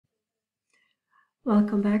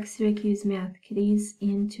Welcome back, Syracuse Math Kitties.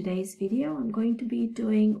 In today's video, I'm going to be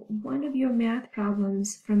doing one of your math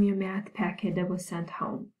problems from your math packet that was sent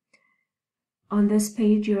home. On this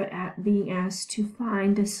page, you're being asked to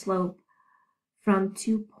find the slope from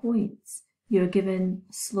 2 points. You're given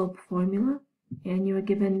slope formula, and you're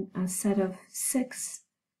given a set of 6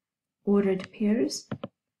 ordered pairs.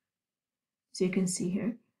 So you can see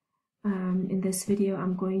here, in this video,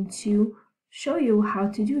 I'm going to show you how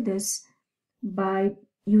to do this by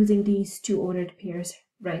using these 2 ordered pairs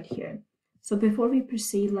right here. So before we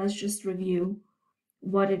proceed, let's just review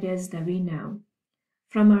what it is that we know.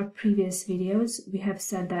 From our previous videos, we have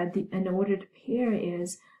said that an ordered pair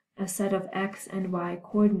is a set of x and y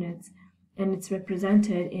coordinates, and it's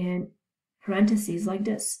represented in parentheses like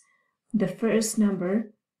this. The first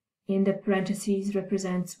number in the parentheses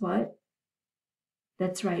represents what?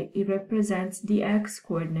 That's right, it represents the x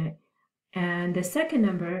coordinate. And the second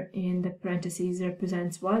number in the parentheses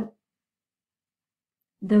represents what?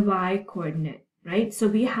 The y coordinate, right? So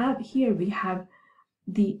we have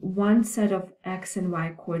the one set of x and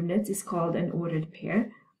y coordinates is called an ordered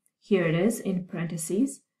pair. Here it is in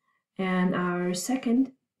parentheses. And our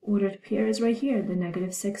second ordered pair is right here, the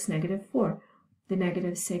 -6, -4. The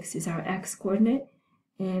 -6 is our x coordinate,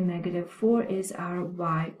 and -4 is our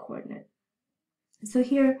y coordinate. So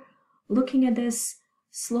here, looking at this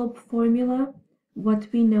slope formula,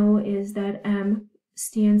 what we know is that m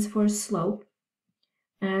stands for slope,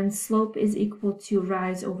 and slope is equal to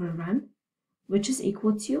rise over run, which is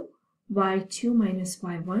equal to y2 minus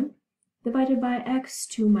y1 divided by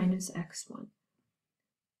x2 minus x1.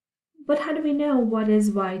 But how do we know what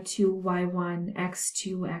is y2, y1,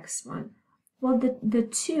 x2, x1? Well, the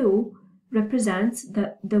 2 represents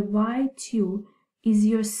the y2 is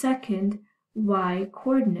your second y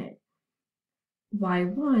coordinate.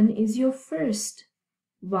 y1 is your first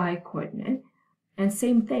y coordinate, and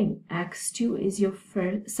same thing, x2 is your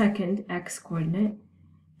second x coordinate,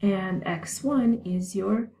 and x1 is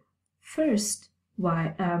your first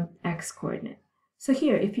x coordinate. So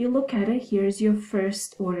here, if you look at it, here's your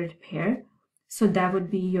first ordered pair, so that would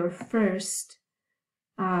be your first,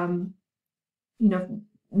 -4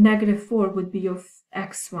 would be your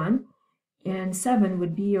x1, and 7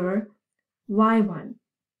 would be your y1.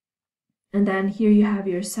 And then here you have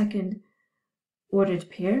your second ordered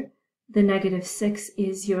pair. The -6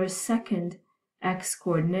 is your second x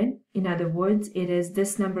coordinate. In other words, it is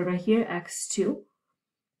this number right here, x2.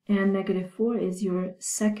 And -4 is your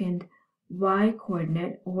second y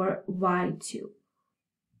coordinate, or y2.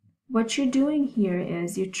 What you're doing here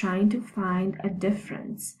is you're trying to find a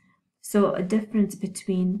difference. So a difference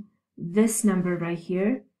between this number right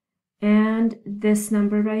here and this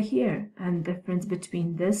number right here, and difference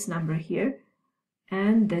between this number here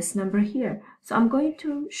and this number here. So I'm going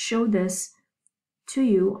to show this to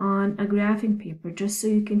you on a graphing paper, just so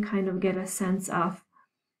you can kind of get a sense of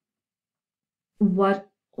what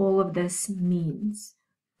all of this means.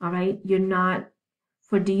 All right,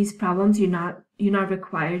 for these problems, you're not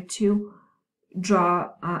required to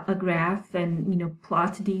draw a graph and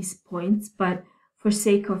plot these points, but for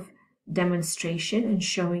sake of demonstration and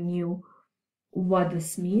showing you what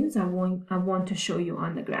this means, I want to show you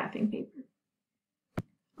on the graphing paper.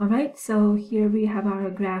 All right, so here we have our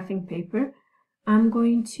graphing paper. I'm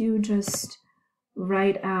going to just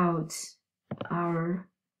write out our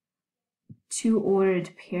 2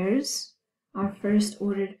 ordered pairs. Our first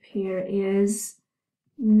ordered pair is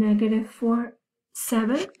 -4,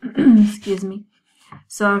 7. Excuse me.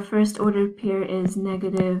 So our first ordered pair is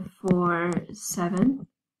 -4, 7.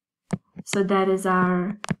 So that is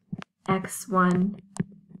our x1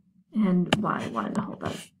 and y1. Hold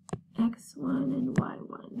on. x1 and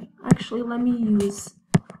y1. Actually, let me use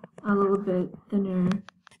a little bit thinner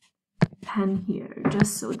pen here,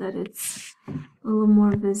 just so that it's a little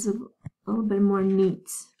more visible, a little bit more neat.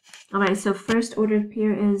 All right, so first ordered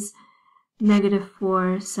pair is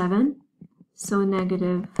 -4, 7. So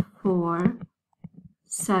 -4,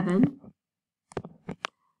 7.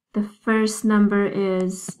 The first number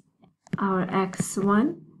is our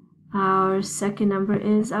x1. Our second number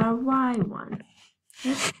is our y1.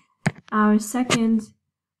 Okay. Our second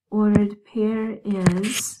ordered pair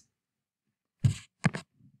is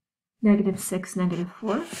 -6,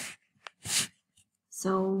 -4.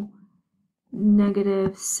 So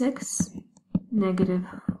 -6,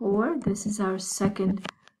 -4. This is our second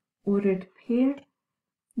ordered pair.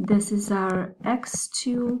 This is our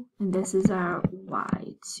x2, and this is our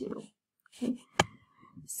y2. Okay.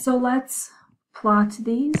 So let's plot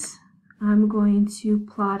these. I'm going to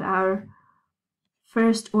plot our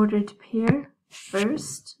first ordered pair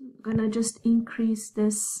first. I'm gonna just increase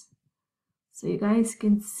this so you guys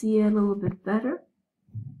can see it a little bit better.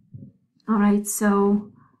 All right,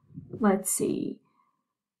 so let's see.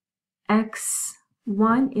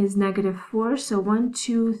 X1 is -4, so 1,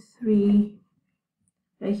 2, 3,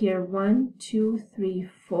 right here, 1, 2, 3,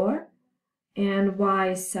 4. And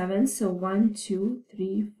y is 7, so 1, 2,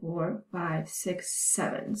 3, 4, 5, 6,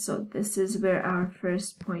 7. So this is where our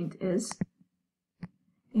first point is.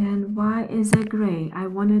 And y is a gray. I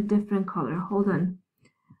want a different color. Hold on.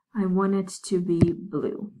 I want it to be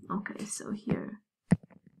blue. Okay, so here.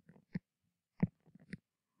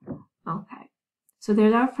 Okay, so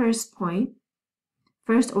there's our first point.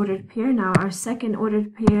 First ordered pair. Now our second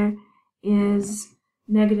ordered pair is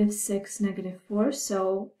 -6, -4.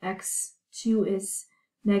 So x2 is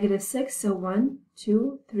 -6. So 1,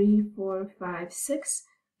 2, 3, 4, 5, 6.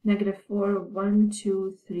 -4, 1,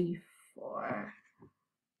 2, 3, 4.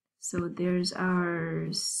 So there's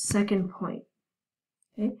our second point.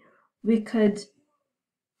 Okay, we could,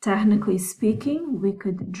 technically speaking, we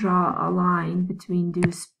could draw a line between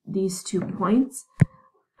these 2 points.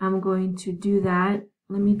 I'm going to do that.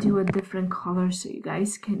 Let me do a different color so you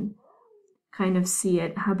guys can kind of see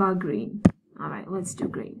it. How about green? All right, let's do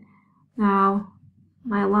green. Now,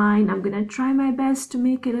 my line, I'm gonna try my best to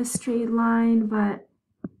make it a straight line, but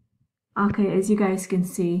okay, as you guys can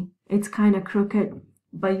see, it's kind of crooked,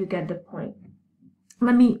 but you get the point.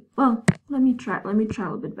 Let me try a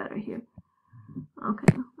little bit better here.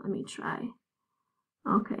 Okay, let me try.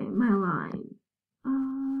 Okay, my line.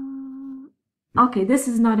 Okay, this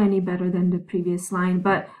is not any better than the previous line,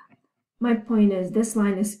 but my point is this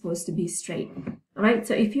line is supposed to be straight. All right,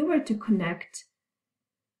 so if you were to connect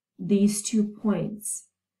these 2 points,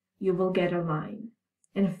 you will get a line.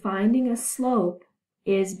 And finding a slope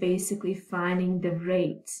is basically finding the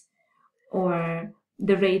rate, or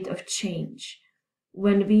the rate of change.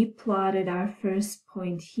 When we plotted our first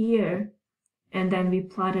point here, and then we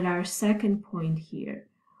plotted our second point here,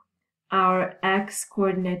 our x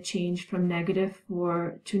coordinate changed from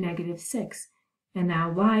 -4 to -6, and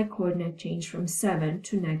our y coordinate changed from 7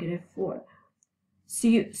 to -4.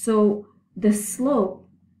 So the slope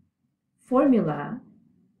formula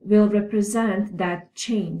will represent that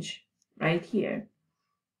change right here.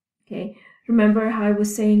 Okay, remember how I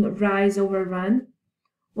was saying rise over run?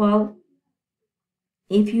 Well,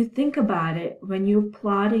 if you think about it, when you're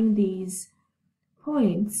plotting these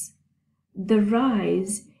points, the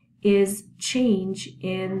rise is change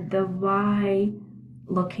in the y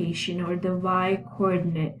location, or the y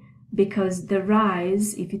coordinate, because the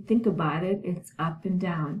rise, if you think about it, it's up and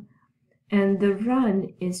down, and the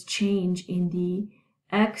run is change in the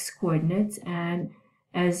x coordinates, and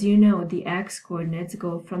as you know, the x coordinates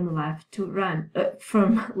go from left to right.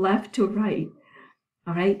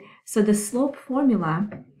 All right, so the slope formula,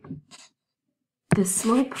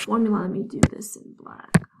 let me do this in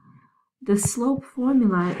black. The slope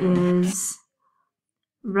formula is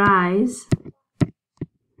rise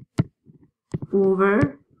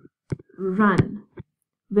over run,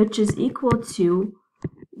 which is equal to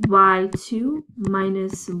y2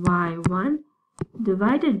 minus y1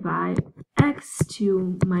 divided by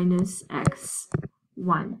x2 minus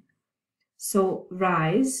x1. So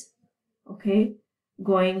rise, okay,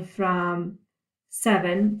 going from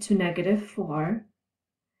 7 to -4,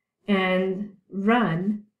 and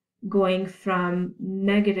run going from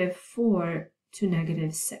 -4 to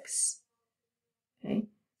 -6. Okay,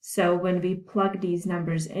 so when we plug these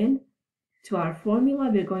numbers in to our formula,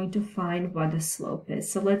 we're going to find what the slope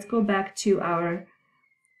is. So let's go back to our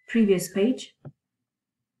previous page.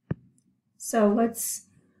 So let's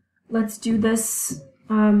do this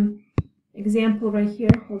example right here.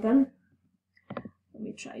 Hold on. Let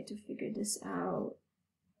me try to figure this out.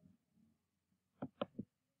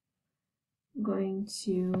 I'm going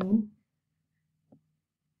to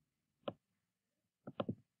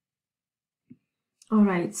all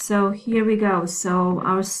right, so here we go. So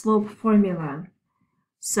our slope formula.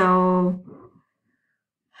 So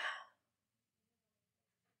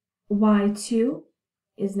y2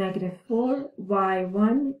 is -4,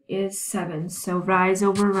 y1 is 7. So rise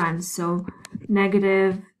over run. So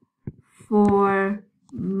 -4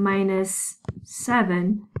 minus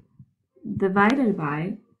 7 divided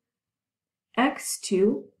by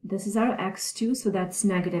x2. This is our x2, so that's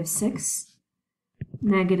 -6.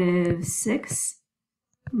 -6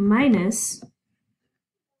 minus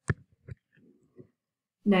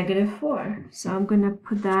 -4. So I'm going to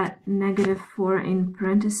put that -4 in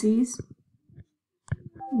parentheses.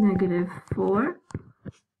 -4.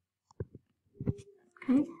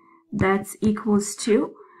 Okay, that's equals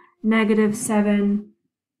to -4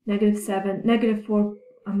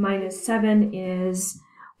 minus 7 is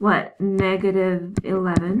what? Negative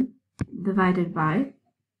 11 divided by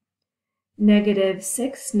negative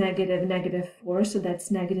 6, negative 4, so that's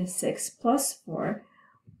negative 6 plus 4.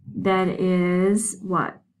 That is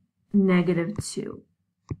what? Negative 2.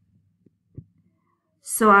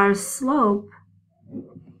 So our slope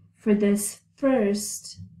for this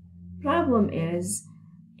first problem is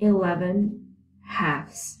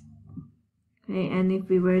 11/2. Okay, and if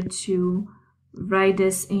we were to write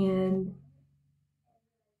this in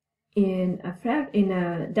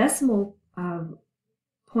a decimal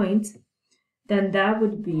point, then that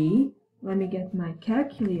would be, let me get my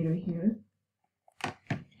calculator here.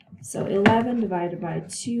 So 11 divided by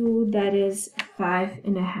 2, that is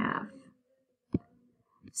 5.5.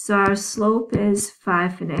 So our slope is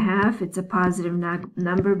 5.5. It's a positive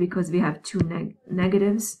number because we have two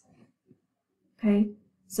negatives. Okay,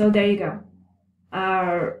 so there you go.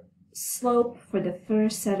 Our slope for the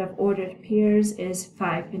first set of ordered pairs is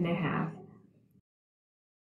 5.5.